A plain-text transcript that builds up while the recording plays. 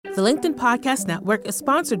The LinkedIn Podcast Network is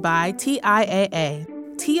sponsored by TIAA.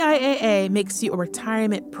 TIAA makes you a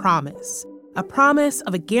retirement promise, a promise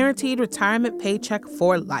of a guaranteed retirement paycheck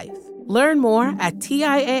for life. Learn more at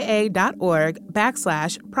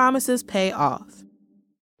TIAA.org/promises pay off.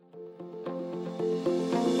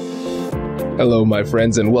 Hello, my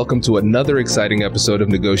friends, and welcome to another exciting episode of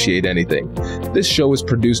Negotiate Anything. This show is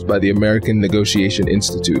produced by the American Negotiation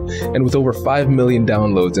Institute, and with over 5 million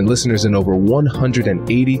downloads and listeners in over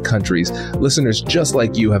 180 countries, listeners just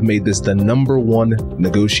like you have made this the #1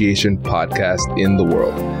 negotiation podcast in the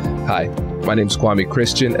world. Hi, my name is Kwame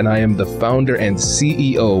Christian, and I am the founder and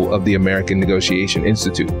CEO of the American Negotiation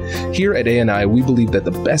Institute. Here at ANI, we believe that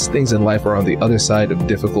the best things in life are on the other side of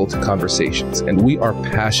difficult conversations, and we are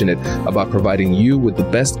passionate about providing you with the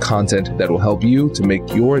best content that will help you to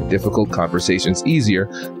make your difficult conversations easier,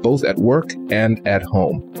 both at work and at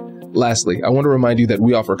home. Lastly, I want to remind you that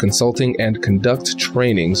we offer consulting and conduct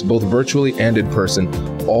trainings, both virtually and in person,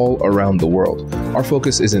 all around the world. Our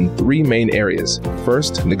focus is in 3 main areas.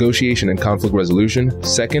 First, negotiation and conflict resolution.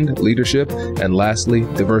 Second, leadership. And lastly,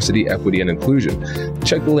 diversity, equity, and inclusion.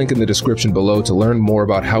 Check the link in the description below to learn more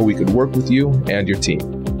about how we could work with you and your team.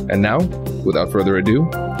 And now, without further ado,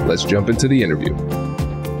 let's jump into the interview.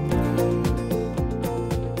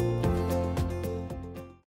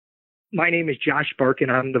 My name is Josh Barkan.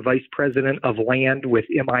 I'm the Vice President of Land with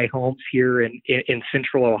MI Homes here in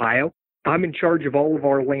Central Ohio. I'm in charge of all of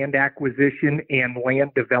our land acquisition and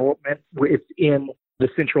land development within the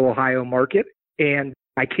Central Ohio market. And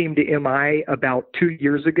I came to MI about 2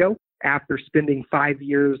 years ago after spending 5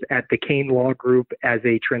 years at the Kane Law Group as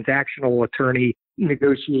a transactional attorney,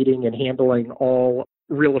 negotiating and handling all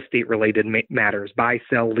real estate related matters, buy,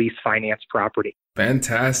 sell, lease, finance, property.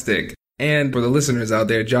 Fantastic. And for the listeners out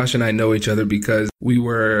there, Josh and I know each other because we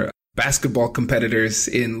were basketball competitors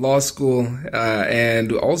in law school,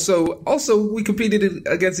 and also we competed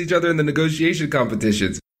against each other in the negotiation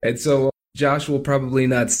competitions. And so Josh will probably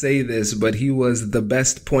not say this, but he was the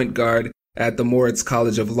best point guard at the Moritz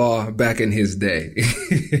College of Law back in his day.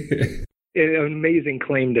 An amazing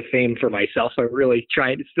claim to fame for myself. I'm really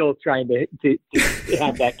still trying to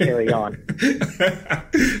have that carry on.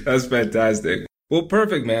 That's fantastic. Well,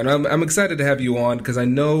 perfect, man. I'm excited to have you on because I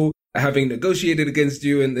know, having negotiated against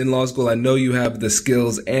you in law school, I know you have the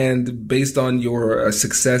skills, and based on your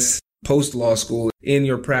success post-law school in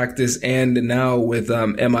your practice and now with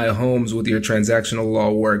MI Homes with your transactional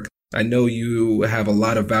law work, I know you have a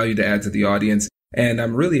lot of value to add to the audience. And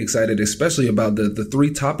I'm really excited, especially about the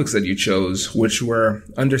 3 topics that you chose, which were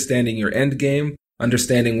understanding your end game,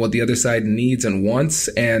 understanding what the other side needs and wants,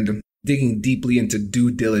 and digging deeply into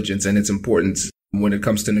due diligence and its importance when it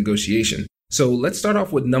comes to negotiation. So let's start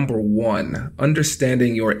off with number 1,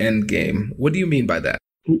 understanding your end game. What do you mean by that?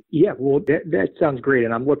 Yeah, well, that sounds great.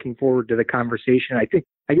 And I'm looking forward to the conversation. I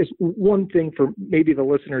guess one thing for maybe the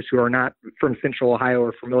listeners who are not from Central Ohio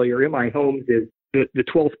or familiar, MI Homes is the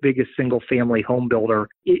 12th biggest single family home builder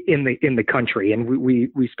in the country. And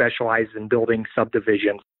we specialize in building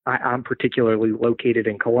subdivisions. I'm particularly located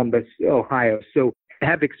in Columbus, Ohio. So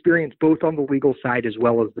have experience both on the legal side as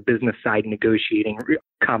well as the business side, negotiating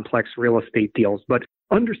complex real estate deals. But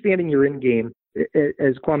understanding your end game,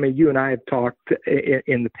 as Kwame, you and I have talked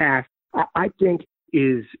in the past, I think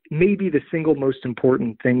is maybe the single most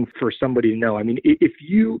important thing for somebody to know. I mean, if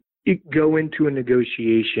you go into a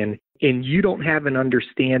negotiation and you don't have an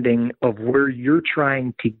understanding of where you're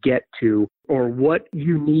trying to get to or what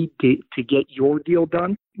you need to get your deal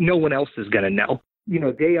done, no one else is going to know. You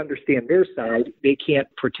know, they understand their side. They can't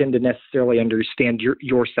pretend to necessarily understand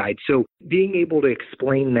your side. So being able to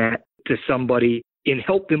explain that to somebody and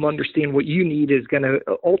help them understand what you need is going to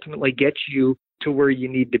ultimately get you to where you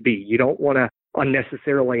need to be. You don't want to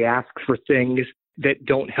unnecessarily ask for things that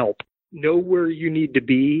don't help. Know where you need to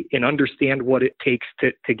be and understand what it takes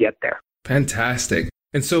to get there. Fantastic.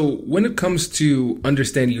 And so when it comes to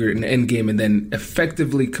understanding your end game and then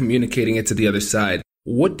effectively communicating it to the other side,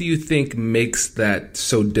 what do you think makes that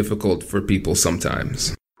so difficult for people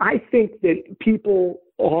sometimes? I think that people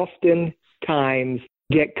oftentimes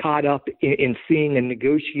get caught up in seeing a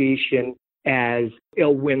negotiation as a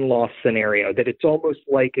win-loss scenario, that it's almost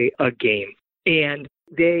like a game. And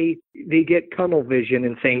they get tunnel vision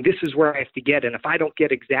and saying, this is where I have to get. And if I don't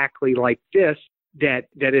get exactly like this, that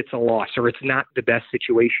it's a loss or it's not the best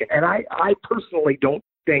situation. And I personally don't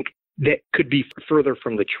think that could be further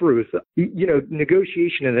from the truth. You know,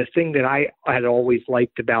 negotiation, and the thing that I had always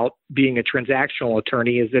liked about being a transactional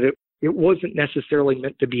attorney is that it wasn't necessarily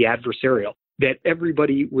meant to be adversarial, that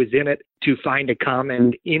everybody was in it to find a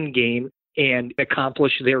common end game and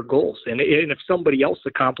accomplish their goals. And if somebody else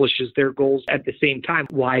accomplishes their goals at the same time,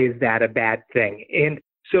 why is that a bad thing? And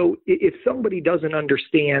so if somebody doesn't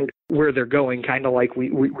understand where they're going, kind of like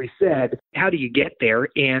we said, how do you get there?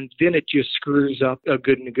 And then it just screws up a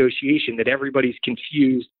good negotiation that everybody's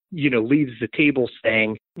confused, leaves the table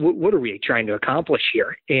saying, what are we trying to accomplish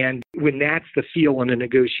here? And when that's the feel in a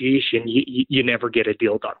negotiation, you never get a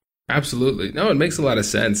deal done. Absolutely. No, it makes a lot of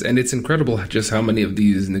sense. And it's incredible just how many of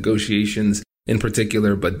these negotiations in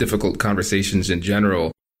particular, but difficult conversations in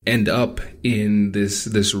general, end up in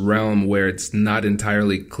this realm where it's not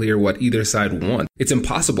entirely clear what either side wants. It's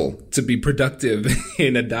impossible to be productive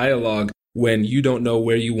in a dialogue when you don't know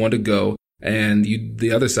where you want to go and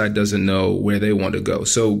the other side doesn't know where they want to go.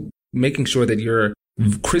 So making sure that you're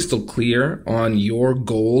crystal clear on your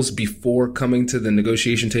goals before coming to the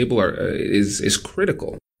negotiation table is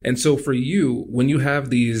critical. And so for you, when you have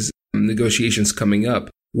these negotiations coming up,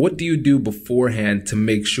 what do you do beforehand to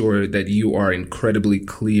make sure that you are incredibly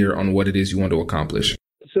clear on what it is you want to accomplish?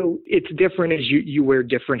 So it's different as you wear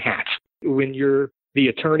different hats. When you're the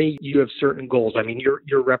attorney, you have certain goals. I mean,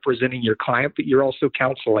 you're representing your client, but you're also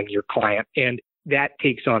counseling your client. And that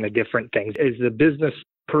takes on a different thing. As a business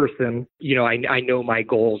person, I know my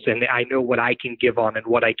goals and I know what I can give on and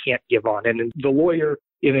what I can't give on. And the lawyer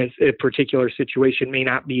in a particular situation may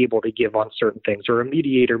not be able to give on certain things, or a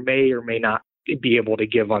mediator may or may not be able to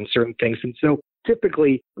give on certain things. And so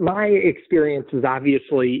typically my experience is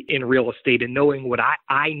obviously in real estate and knowing what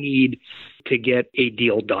I need to get a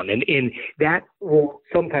deal done. And that will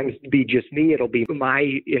sometimes be just me. It'll be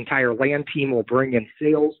my entire land team will bring in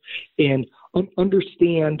sales and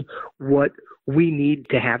understand what we need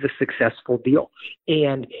to have a successful deal.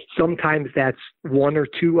 And sometimes that's 1 or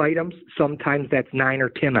 2 items. Sometimes that's 9 or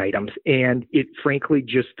 10 items. And it frankly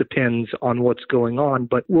just depends on what's going on.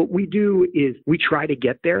 But what we do is we try to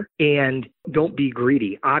get there and don't be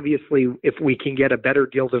greedy. Obviously, if we can get a better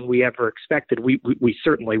deal than we ever expected, we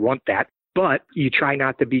certainly want that. But you try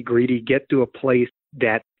not to be greedy, get to a place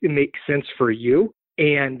that makes sense for you.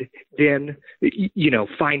 And then,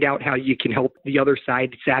 find out how you can help the other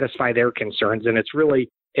side satisfy their concerns. And it's really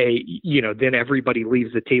then everybody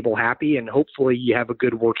leaves the table happy and hopefully you have a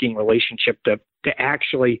good working relationship to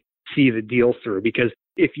actually see the deal through. Because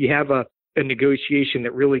if you have a negotiation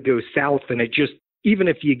that really goes south and even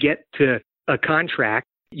if you get to a contract,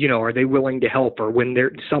 are they willing to help? Or when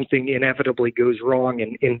something inevitably goes wrong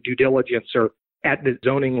in due diligence or at the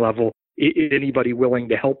zoning level, is anybody willing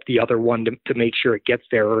to help the other one to make sure it gets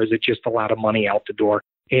there, or is it just a lot of money out the door?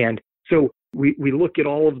 And so we look at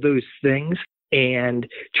all of those things and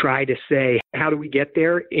try to say, how do we get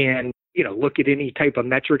there? And, look at any type of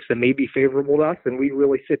metrics that may be favorable to us. And we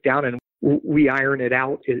really sit down and we iron it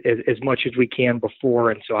out as much as we can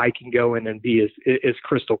before. And so I can go in and be as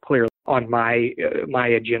crystal clear on my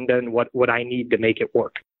agenda and what I need to make it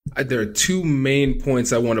work. There are 2 main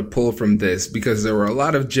points I want to pull from this because there were a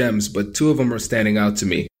lot of gems, but 2 of them are standing out to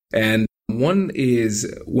me. And one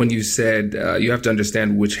is when you said you have to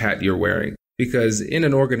understand which hat you're wearing, because in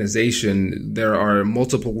an organization, there are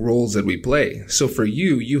multiple roles that we play. So for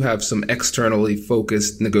you have some externally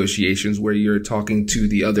focused negotiations where you're talking to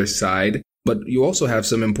the other side, but you also have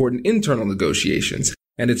some important internal negotiations.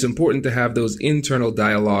 And it's important to have those internal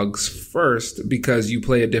dialogues first because you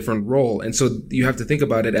play a different role. And so you have to think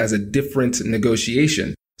about it as a different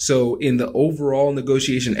negotiation. So in the overall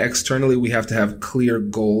negotiation externally, we have to have clear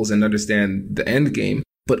goals and understand the end game.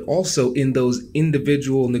 But also in those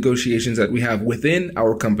individual negotiations that we have within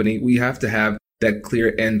our company, we have to have that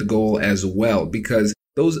clear end goal as well, because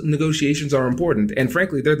those negotiations are important. And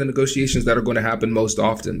frankly, they're the negotiations that are going to happen most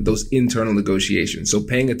often, those internal negotiations. So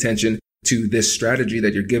paying attention to this strategy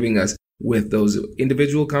that you're giving us with those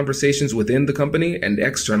individual conversations within the company and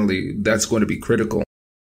externally, that's going to be critical.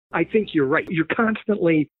 I think you're right. You're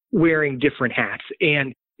constantly wearing different hats.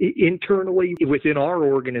 And internally within our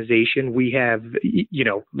organization, we have,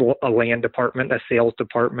 a land department, a sales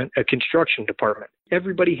department, a construction department.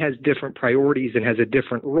 Everybody has different priorities and has a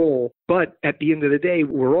different role. But at the end of the day,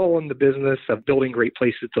 we're all in the business of building great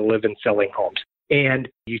places to live and selling homes. And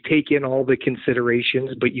you take in all the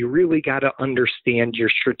considerations, but you really got to understand your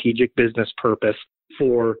strategic business purpose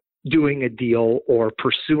for doing a deal or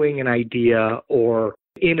pursuing an idea or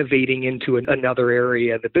innovating into another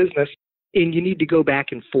area of the business. And you need to go back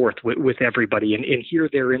and forth with everybody and hear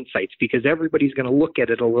their insights, because everybody's going to look at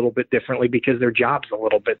it a little bit differently because their job's a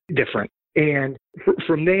little bit different. And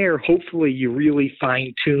from there, hopefully you really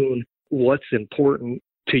fine tune what's important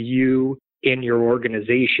to you in your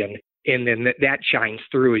organization. And then that shines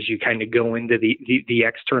through as you kind of go into the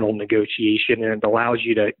external negotiation, and it allows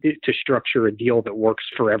you to structure a deal that works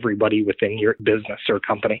for everybody within your business or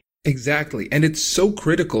company. Exactly. And it's so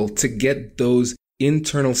critical to get those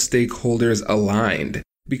internal stakeholders aligned,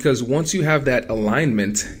 because once you have that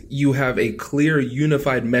alignment, you have a clear,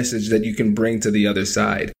 unified message that you can bring to the other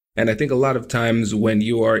side. And I think a lot of times when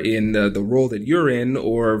you are in the role that you're in,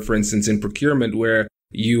 or for instance, in procurement, where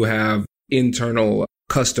you have internal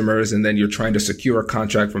customers and then you're trying to secure a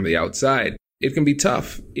contract from the outside, it can be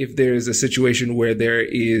tough if there's a situation where there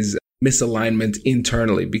is misalignment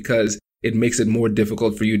internally, because it makes it more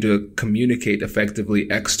difficult for you to communicate effectively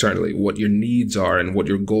externally what your needs are and what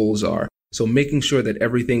your goals are. So making sure that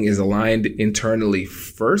everything is aligned internally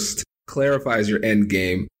first clarifies your end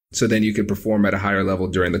game, so then you can perform at a higher level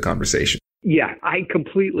during the conversation. Yeah, I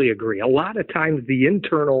completely agree. A lot of times the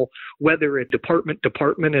internal, whether it's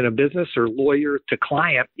department in a business or lawyer to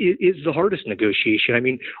client, is the hardest negotiation. I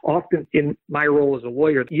mean, often in my role as a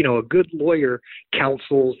lawyer, a good lawyer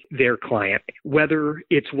counsels their client, whether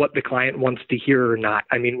it's what the client wants to hear or not.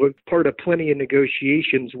 I mean, we're part of plenty of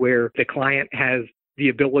negotiations where the client has the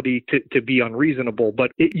ability to be unreasonable,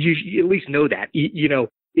 but you at least know that,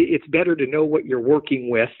 It's better to know what you're working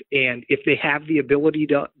with. And if they have the ability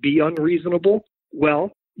to be unreasonable,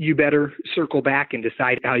 well, you better circle back and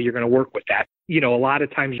decide how you're going to work with that. A lot of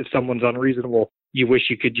times if someone's unreasonable, you wish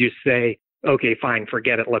you could just say, okay, fine,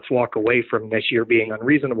 forget it. Let's walk away from this. You're being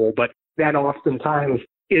unreasonable. But that oftentimes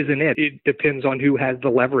isn't it. It depends on who has the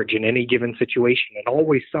leverage in any given situation. And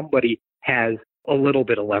always somebody has a little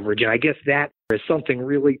bit of leverage. And I guess that is something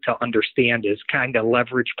really to understand, is kind of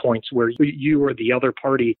leverage points where you or the other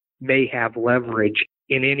party may have leverage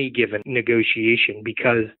in any given negotiation,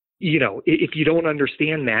 because, if you don't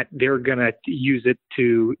understand that, they're going to use it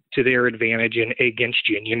to their advantage and against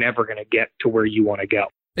you, and you're never going to get to where you want to go.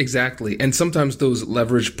 Exactly. And sometimes those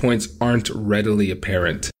leverage points aren't readily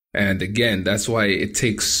apparent. And again, that's why it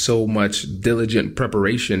takes so much diligent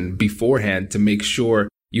preparation beforehand to make sure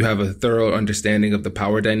you have a thorough understanding of the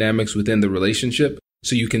power dynamics within the relationship,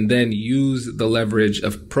 so you can then use the leverage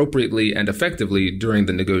appropriately and effectively during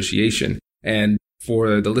the negotiation. And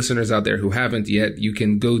for the listeners out there who haven't yet, you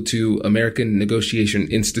can go to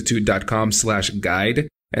AmericanNegotiationInstitute.com/guide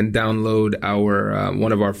and download our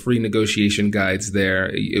one of our free negotiation guides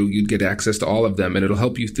there. You'd get access to all of them, and it'll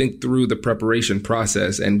help you think through the preparation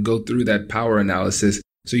process and go through that power analysis,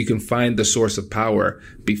 so you can find the source of power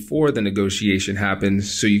before the negotiation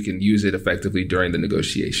happens, so you can use it effectively during the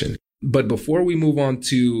negotiation. But before we move on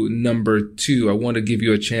to number 2, I want to give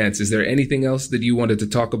you a chance. Is there anything else that you wanted to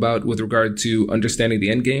talk about with regard to understanding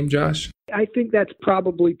the end game, Josh? I think that's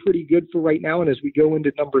probably pretty good for right now. And as we go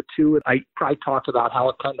into number 2, I probably talk about how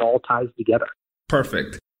it kind of all ties together.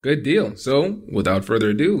 Perfect. Good deal. So without further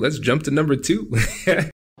ado, let's jump to number 2.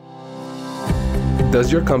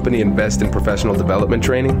 Does your company invest in professional development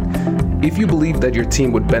training? If you believe that your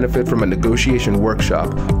team would benefit from a negotiation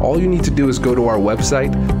workshop, all you need to do is go to our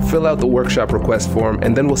website, fill out the workshop request form,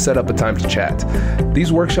 and then we'll set up a time to chat.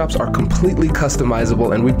 These workshops are completely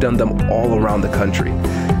customizable, and we've done them all around the country.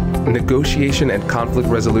 Negotiation and conflict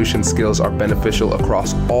resolution skills are beneficial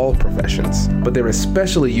across all professions, but they're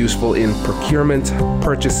especially useful in procurement,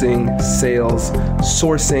 purchasing, sales,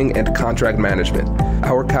 sourcing, and contract management.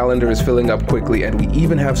 Our calendar is filling up quickly, and we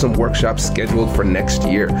even have some workshops scheduled for next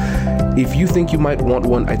year. If you think you might want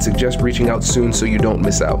one, I'd suggest reaching out soon so you don't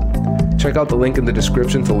miss out. Check out the link in the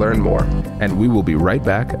description to learn more, and we will be right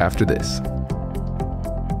back after this.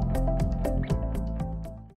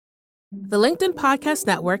 The LinkedIn Podcast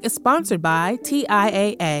Network is sponsored by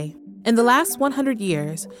TIAA. In the last 100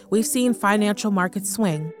 years, we've seen financial markets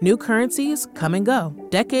swing, new currencies come and go,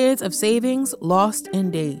 decades of savings lost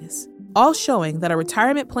in days, all showing that a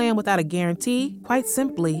retirement plan without a guarantee, quite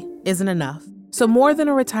simply, isn't enough. So more than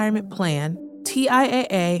a retirement plan,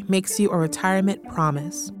 TIAA makes you a retirement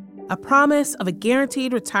promise. A promise of a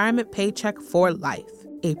guaranteed retirement paycheck for life.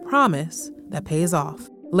 A promise that pays off.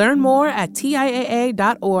 Learn more at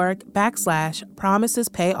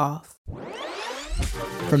TIAA.org/promisespayoff.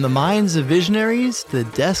 From the minds of visionaries to the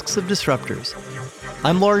desks of disruptors,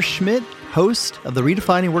 I'm Lars Schmidt, host of the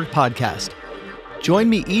Redefining Work podcast. Join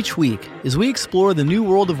me each week as we explore the new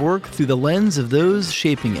world of work through the lens of those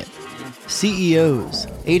shaping it. CEOs,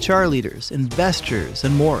 HR leaders, investors,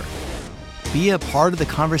 and more. Be a part of the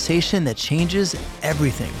conversation that changes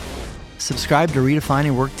everything. Subscribe to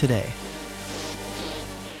Redefining Work today.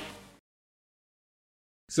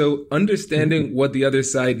 So understanding what the other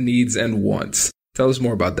side needs and wants. Tell us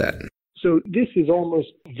more about that. So this is almost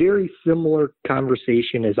very similar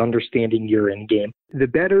conversation as understanding your end game. The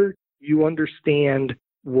better you understand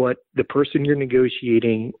what the person you're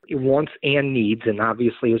negotiating wants and needs. And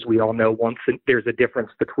obviously, as we all know, there's a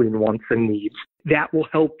difference between wants and needs. That will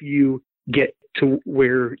help you get to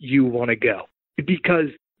where you want to go. Because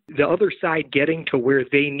the other side getting to where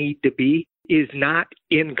they need to be is not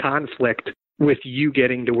in conflict with you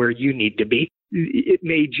getting to where you need to be. It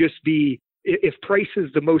may just be, if price is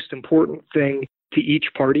the most important thing to each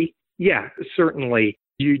party, yeah, certainly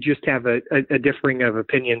you just have a differing of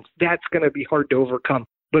opinions. That's going to be hard to overcome.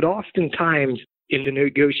 But oftentimes in the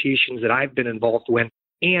negotiations that I've been involved with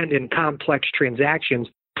and in complex transactions,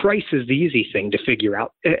 price is the easy thing to figure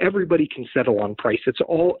out. Everybody can settle on price. It's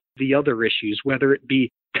all the other issues, whether it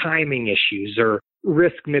be timing issues or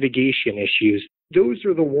risk mitigation issues. Those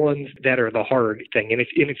are the ones that are the hard thing. And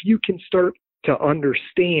if you can start to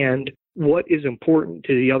understand what is important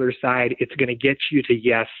to the other side, it's going to get you to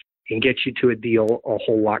yes and get you to a deal a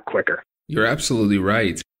whole lot quicker. You're absolutely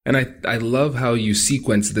right. And I love how you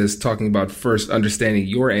sequence this, talking about first understanding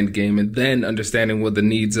your end game and then understanding what the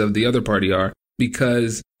needs of the other party are.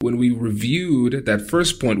 Because when we reviewed that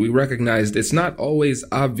first point, we recognized it's not always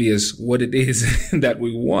obvious what it is that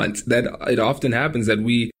we want. That it often happens that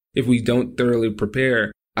if we don't thoroughly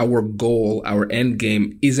prepare, our goal, our end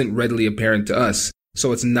game isn't readily apparent to us.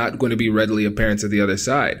 So it's not going to be readily apparent to the other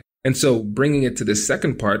side. And so bringing it to the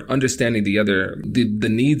second part, understanding the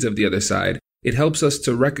needs of the other side, it helps us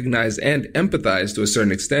to recognize and empathize to a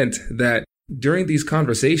certain extent that during these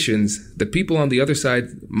conversations, the people on the other side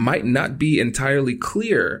might not be entirely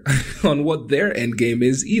clear on what their end game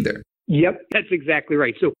is either. Yep, that's exactly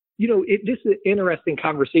right. So, this is an interesting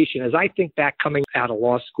conversation. As I think back coming out of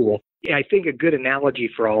law school, I think a good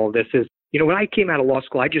analogy for all of this is, when I came out of law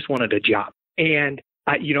school, I just wanted a job. And,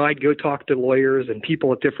 I'd go talk to lawyers and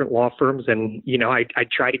people at different law firms and,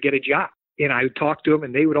 I'd try to get a job. And I would talk to them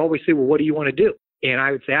and they would always say, well, what do you want to do? And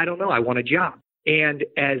I would say, I don't know. I want a job. And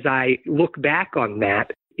as I look back on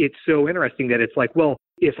that, it's so interesting that it's like, well,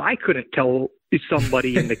 if I couldn't tell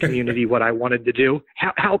somebody in the community what I wanted to do,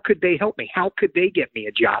 how could they help me? How could they get me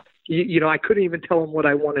a job? I couldn't even tell them what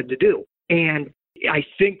I wanted to do. And I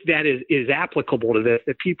think that is applicable to this,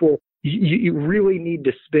 that people, you really need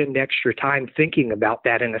to spend extra time thinking about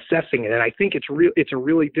that and assessing it. And I think it's a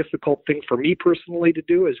really difficult thing for me personally to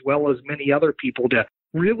do, as well as many other people, to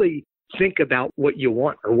really think about what you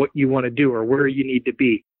want or what you want to do or where you need to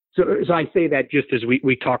be. So I say that just as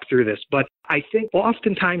we talk through this. But I think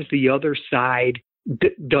oftentimes the other side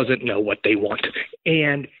doesn't know what they want.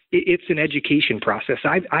 And it's an education process.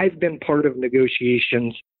 I've been part of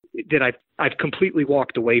negotiations that I've completely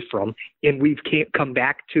walked away from, and we've come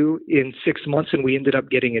back to in 6 months, and we ended up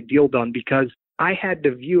getting a deal done because I had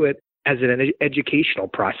to view it as an educational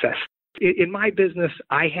process. In my business,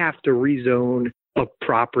 I have to rezone a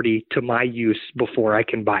property to my use before I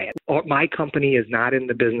can buy it. My company is not in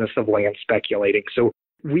the business of land speculating, so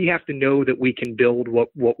we have to know that we can build what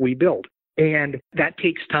we build. And that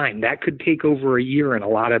takes time. That could take over a year in a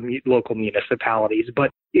lot of local municipalities. But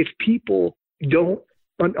if people don't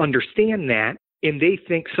understand that and they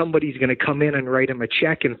think somebody's going to come in and write them a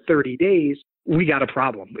check in 30 days, we got a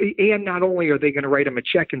problem. And not only are they going to write them a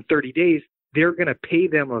check in 30 days, they're going to pay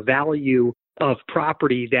them a value of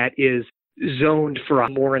property that is zoned for a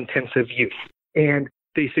more intensive use. And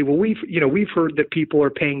they say, well, we've heard that people are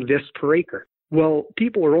paying this per acre. Well,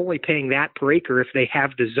 people are only paying that per acre if they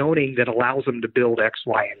have the zoning that allows them to build X,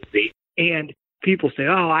 Y, and Z. And people say,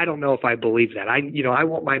 oh, I don't know if I believe that. I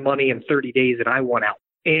want my money in 30 days and I want out.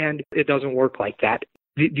 And it doesn't work like that.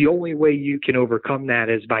 The only way you can overcome that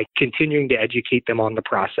is by continuing to educate them on the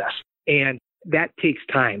process. And that takes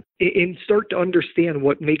time. And start to understand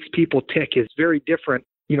what makes people tick is very different.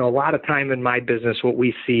 A lot of time in my business, what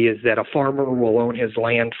we see is that a farmer will own his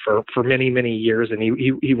land for many, many years and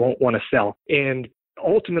he won't want to sell. And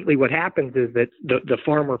ultimately what happens is that the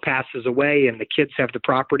farmer passes away and the kids have the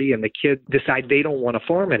property and the kids decide they don't want to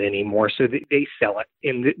farm it anymore. So they sell it.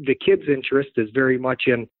 And the kids' interest is very much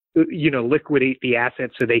in, liquidate the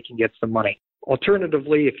assets so they can get some money.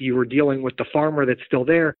 Alternatively, if you were dealing with the farmer that's still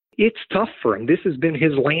there, it's tough for him. This has been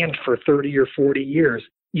his land for 30 or 40 years.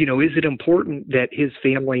 Is it important that his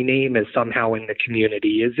family name is somehow in the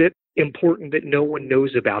community? Is it important that no one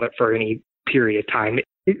knows about it for any period of time?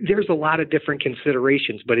 There's a lot of different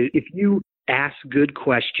considerations, but if you ask good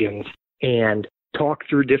questions and talk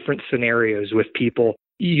through different scenarios with people,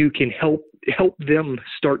 you can help them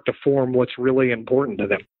start to form what's really important to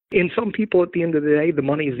them. And some people, at the end of the day, the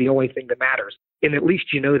money is the only thing that matters. And at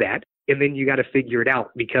least you know that. And then you got to figure it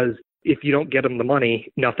out, because if you don't get them the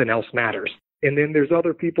money, nothing else matters. And then there's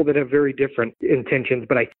other people that have very different intentions.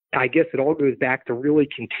 But I guess it all goes back to really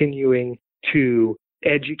continuing to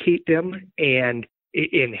educate them and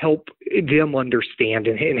and help them understand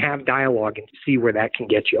and have dialogue and see where that can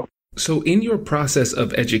get you. So in your process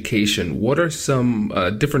of education, what are some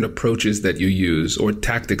different approaches that you use or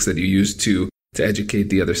tactics that you use to educate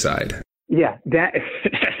the other side? Yeah, that's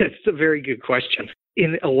a very good question.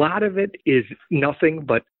 And a lot of it is nothing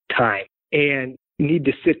but time. And you need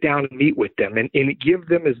to sit down and meet with them and give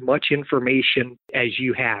them as much information as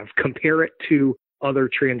you have. Compare it to other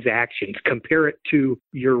transactions. Compare it to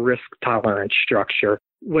your risk tolerance structure,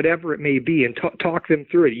 whatever it may be, and talk them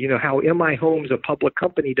through it. You know, how MI Homes, a public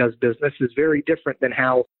company, does business is very different than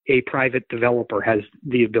how a private developer has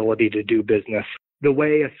the ability to do business. The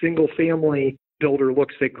way a single family builder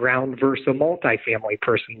looks at ground versus a multifamily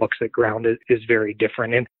person looks at ground is very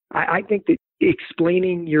different. And I think that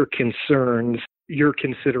explaining your concerns, your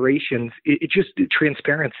considerations,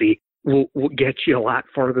 transparency will get you a lot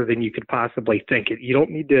farther than you could possibly think. You don't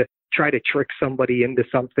need to try to trick somebody into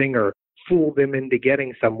something or fool them into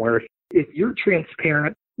getting somewhere. If you're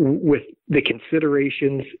transparent with the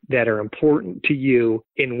considerations that are important to you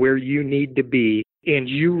and where you need to be, and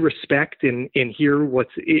you respect and hear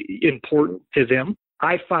what's important to them,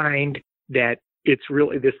 I find that it's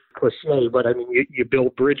really this cliche, but I mean, you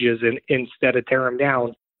build bridges and instead of tear them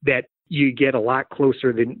down, that you get a lot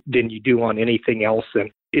closer than you do on anything else.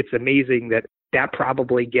 And it's amazing that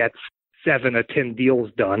probably gets 7 or 10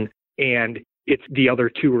 deals done. And it's the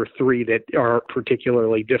other 2 or 3 that are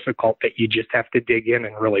particularly difficult that you just have to dig in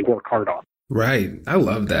and really work hard on. Right. I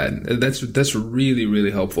love that. That's really,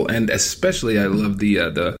 really helpful. And especially I love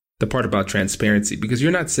the part about transparency, because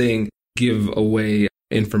you're not saying give away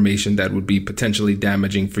information that would be potentially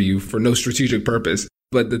damaging for you for no strategic purpose.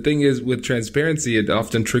 But the thing is, with transparency, it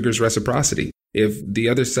often triggers reciprocity. If the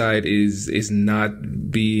other side is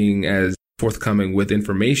not being as forthcoming with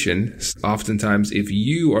information, oftentimes if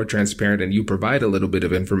you are transparent and you provide a little bit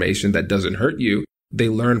of information that doesn't hurt you, they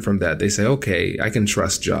learn from that. They say, okay, I can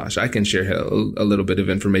trust Josh. I can share a little bit of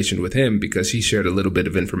information with him because he shared a little bit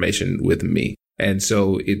of information with me. And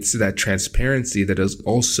so it's that transparency that is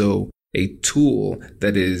also a tool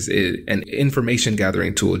that is an information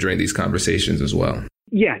gathering tool during these conversations as well.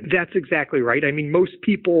 Yeah, that's exactly right. I mean, most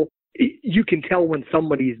people, you can tell when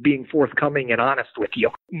somebody's being forthcoming and honest with you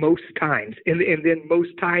most times. And then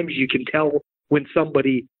most times you can tell when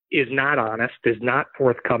somebody is not honest, is not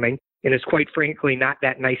forthcoming, and is quite frankly not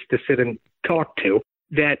that nice to sit and talk to,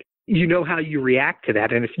 that you know how you react to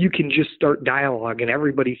that. And if you can just start dialogue and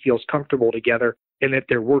everybody feels comfortable together and that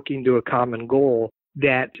they're working to a common goal,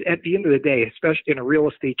 that at the end of the day, especially in a real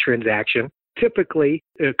estate transaction, typically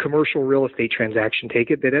a commercial real estate transaction,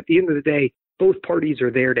 that at the end of the day, both parties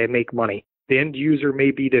are there to make money. The end user may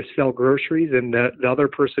be to sell groceries and the other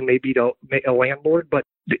person may be a landlord, but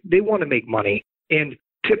they want to make money. And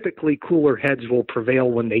typically cooler heads will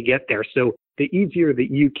prevail when they get there. So the easier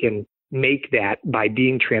that you can make that by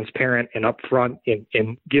being transparent and upfront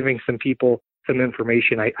and giving some people some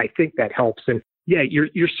information, I think that helps. And yeah,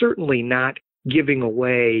 you're certainly not giving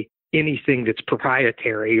away anything that's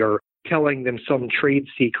proprietary or telling them some trade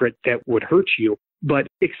secret that would hurt you, but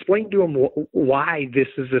explain to them why this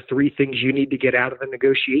is the 3 things you need to get out of the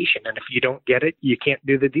negotiation. And if you don't get it, you can't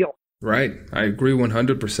do the deal. Right. I agree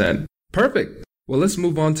 100%. Perfect. Well, let's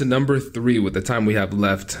move on to number 3 with the time we have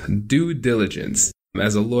left, due diligence.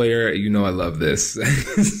 As a lawyer, you know I love this.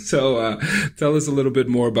 So tell us a little bit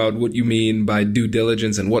more about what you mean by due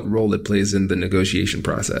diligence and what role it plays in the negotiation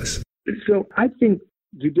process. So I think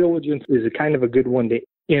due diligence is a kind of a good one to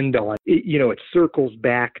end on. It circles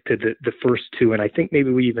back to the first 2, and I think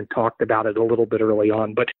maybe we even talked about it a little bit early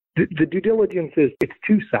on. But the due diligence it's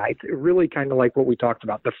 2 sides, really kind of like what we talked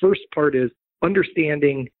about. The first part is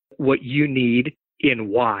understanding what you need and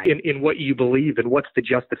why, and what you believe, and what's the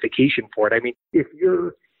justification for it. I mean, if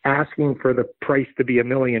you're asking for the price to be $1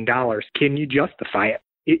 million, can you justify it?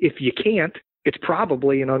 If you can't, it's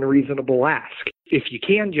probably an unreasonable ask. If you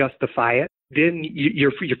can justify it, then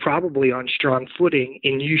you're probably on strong footing,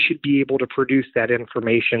 and you should be able to produce that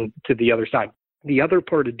information to the other side. The other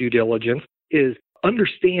part of due diligence is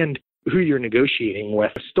understand who you're negotiating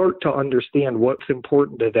with. Start to understand what's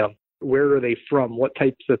important to them. Where are they from? What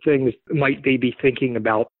types of things might they be thinking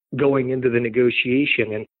about going into the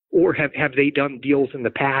negotiation? Or have they done deals in the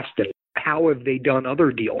past, and how have they done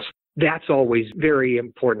other deals? That's always very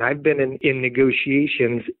important. I've been in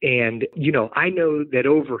negotiations, and, I know that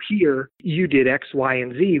over here you did X, Y,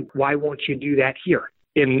 and Z. Why won't you do that here?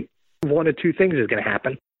 And 1 of 2 things is going to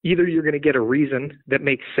happen. Either you're going to get a reason that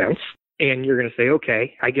makes sense, and you're going to say,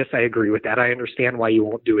 okay, I guess I agree with that. I understand why you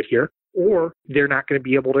won't do it here. Or they're not going to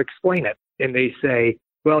be able to explain it. And they say,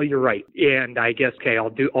 well, you're right. And I guess, okay, I'll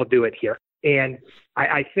do it here. And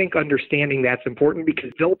I think understanding that's important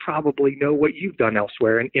because they'll probably know what you've done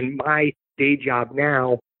elsewhere. And in my day job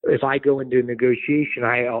now, if I go into a negotiation,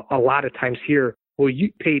 I a lot of times hear, well,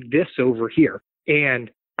 you paid this over here, and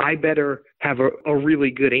I better have a really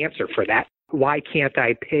good answer for that. Why can't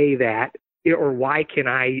I pay that? Or why can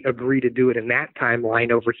I agree to do it in that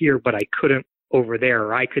timeline over here, but I couldn't over there,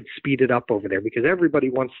 or I could speed it up over there? Because everybody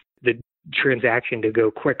wants the transaction to go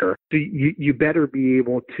quicker. So you better be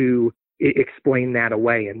able to explain that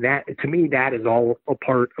away. And that, to me, that is all a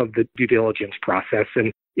part of the due diligence process.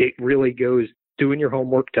 And it really goes doing your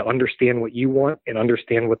homework to understand what you want and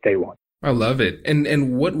understand what they want. I love it.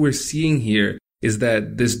 And what we're seeing here is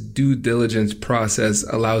that this due diligence process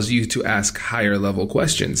allows you to ask higher level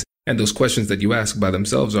questions. And those questions that you ask by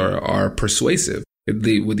themselves are persuasive. With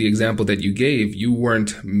the example that you gave, you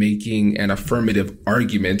weren't making an affirmative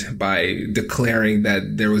argument by declaring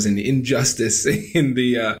that there was an injustice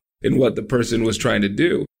in what the person was trying to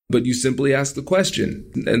do, but you simply asked the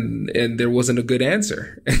question, and there wasn't a good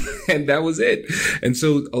answer, and that was it. And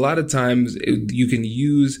so a lot of times you can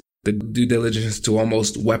use the due diligence to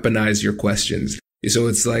almost weaponize your questions. So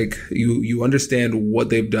it's like you understand what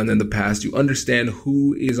they've done in the past, you understand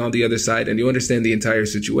who is on the other side, and you understand the entire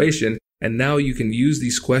situation. And now you can use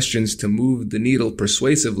these questions to move the needle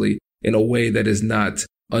persuasively in a way that is not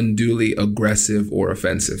unduly aggressive or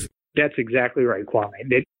offensive. That's exactly right, Kwame.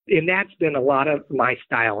 And that's been a lot of my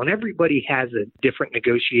style. And everybody has a different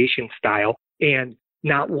negotiation style, and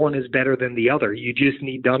not one is better than the other. You just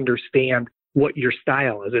need to understand what your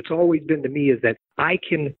style is. It's always been to me is that I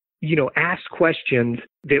can, ask questions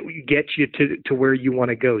that get you to where you want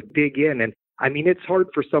to go, dig in. And I mean, it's hard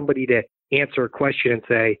for somebody to answer a question and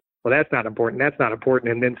say, well, that's not important. That's not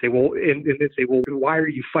important. And then say, well, why are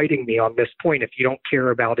you fighting me on this point if you don't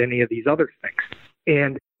care about any of these other things?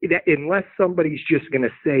 And that, unless somebody's just going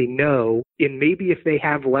to say no, and maybe if they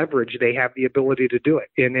have leverage, they have the ability to do it.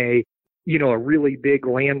 In a really big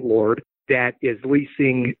landlord that is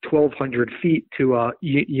leasing 1,200 feet to a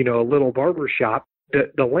little barber shop,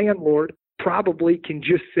 the landlord probably can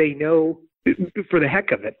just say no for the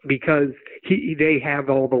heck of it because they have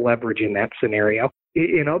all the leverage in that scenario.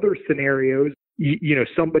 In other scenarios,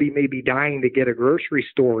 somebody may be dying to get a grocery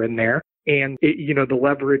store in there, and the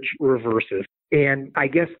leverage reverses. And I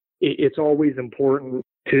guess it's always important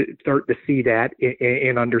to start to see that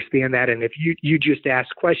and understand that. And if you just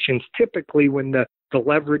ask questions, typically when the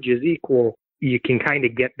leverage is equal, you can kind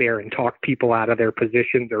of get there and talk people out of their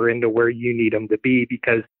positions or into where you need them to be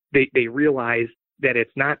because they realize that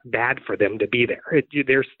it's not bad for them to be there.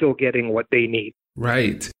 They're still getting what they need.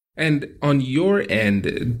 Right. And on your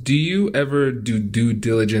end, do you ever do due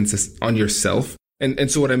diligence on yourself?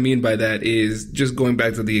 And so what I mean by that is just going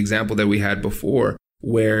back to the example that we had before,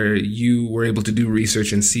 where you were able to do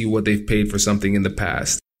research and see what they've paid for something in the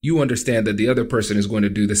past. You understand that the other person is going to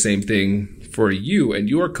do the same thing for you and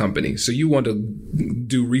your company. So you want to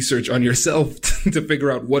do research on yourself to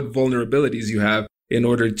figure out what vulnerabilities you have in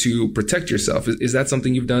order to protect yourself. Is that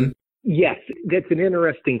something you've done? Yes, that's an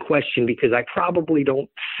interesting question because I probably don't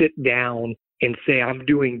sit down and say I'm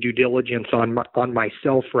doing due diligence on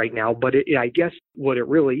myself right now. But I guess what it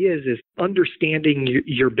really is understanding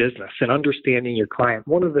your business and understanding your client.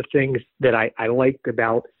 One of the things that I liked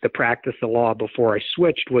about the practice of law before I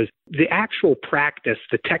switched was the actual practice,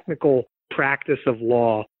 the technical practice of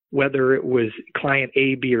law, whether it was client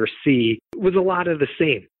A, B, or C, was a lot of the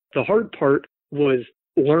same. The hard part was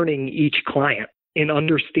learning each client and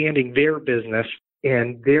understanding their business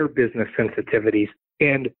and their business sensitivities.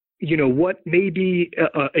 And what may be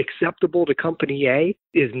acceptable to company A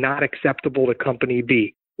is not acceptable to company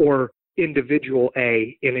B, or individual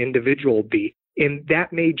A and individual B. And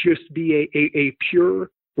that may just be a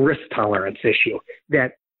pure risk tolerance issue,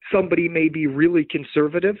 that somebody may be really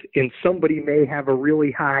conservative and somebody may have a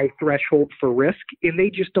really high threshold for risk, and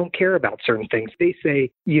they just don't care about certain things. They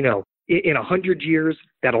say, in 100 years,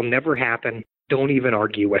 that'll never happen. Don't even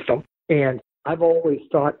argue with them. And I've always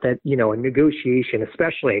thought that, a negotiation,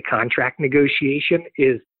 especially a contract negotiation,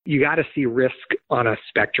 is you got to see risk on a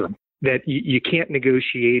spectrum, that you can't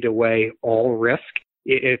negotiate away all risk.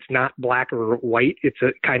 It's not black or white. It's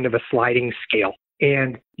a kind of a sliding scale,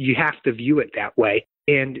 and you have to view it that way.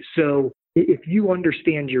 And so if you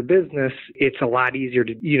understand your business, it's a lot easier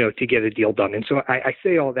to get a deal done. And so I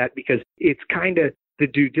say all that because it's kind of the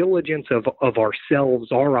due diligence of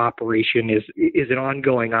ourselves. Our operation is an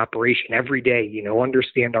ongoing operation every day.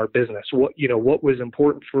 Understand our business. What was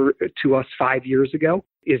important to us 5 years ago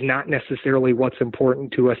is not necessarily what's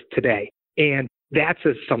important to us today. And that's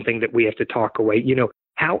something that we have to talk away.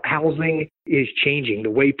 How housing is changing, the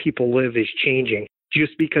way people live is changing.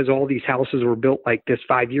 just because all these houses were built like this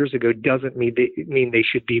 5 years ago doesn't mean they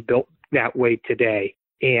should be built that way today.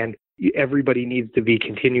 And everybody needs to be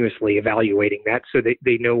continuously evaluating that so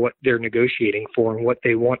they know what they're negotiating for and what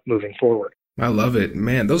they want moving forward. I love it.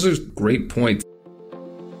 Man, those are great points.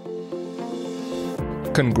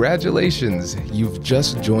 Congratulations! You've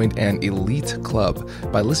just joined an elite club.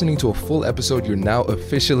 By listening to a full episode, you're now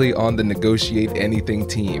officially on the Negotiate Anything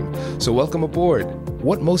team. So welcome aboard.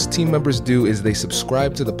 What most team members do is they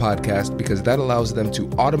subscribe to the podcast because that allows them to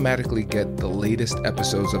automatically get the latest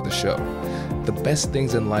episodes of the show. The best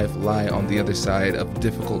things in life lie on the other side of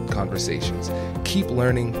difficult conversations. Keep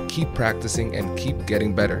learning, keep practicing, and keep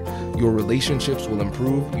getting better. Your relationships will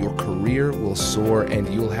improve, your career will soar,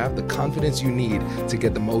 and you'll have the confidence you need to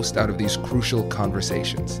get the most out of these crucial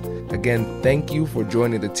conversations. Again, thank you for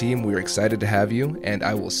joining the team. We're excited to have you, and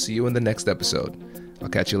I will see you in the next episode. I'll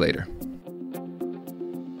catch you later.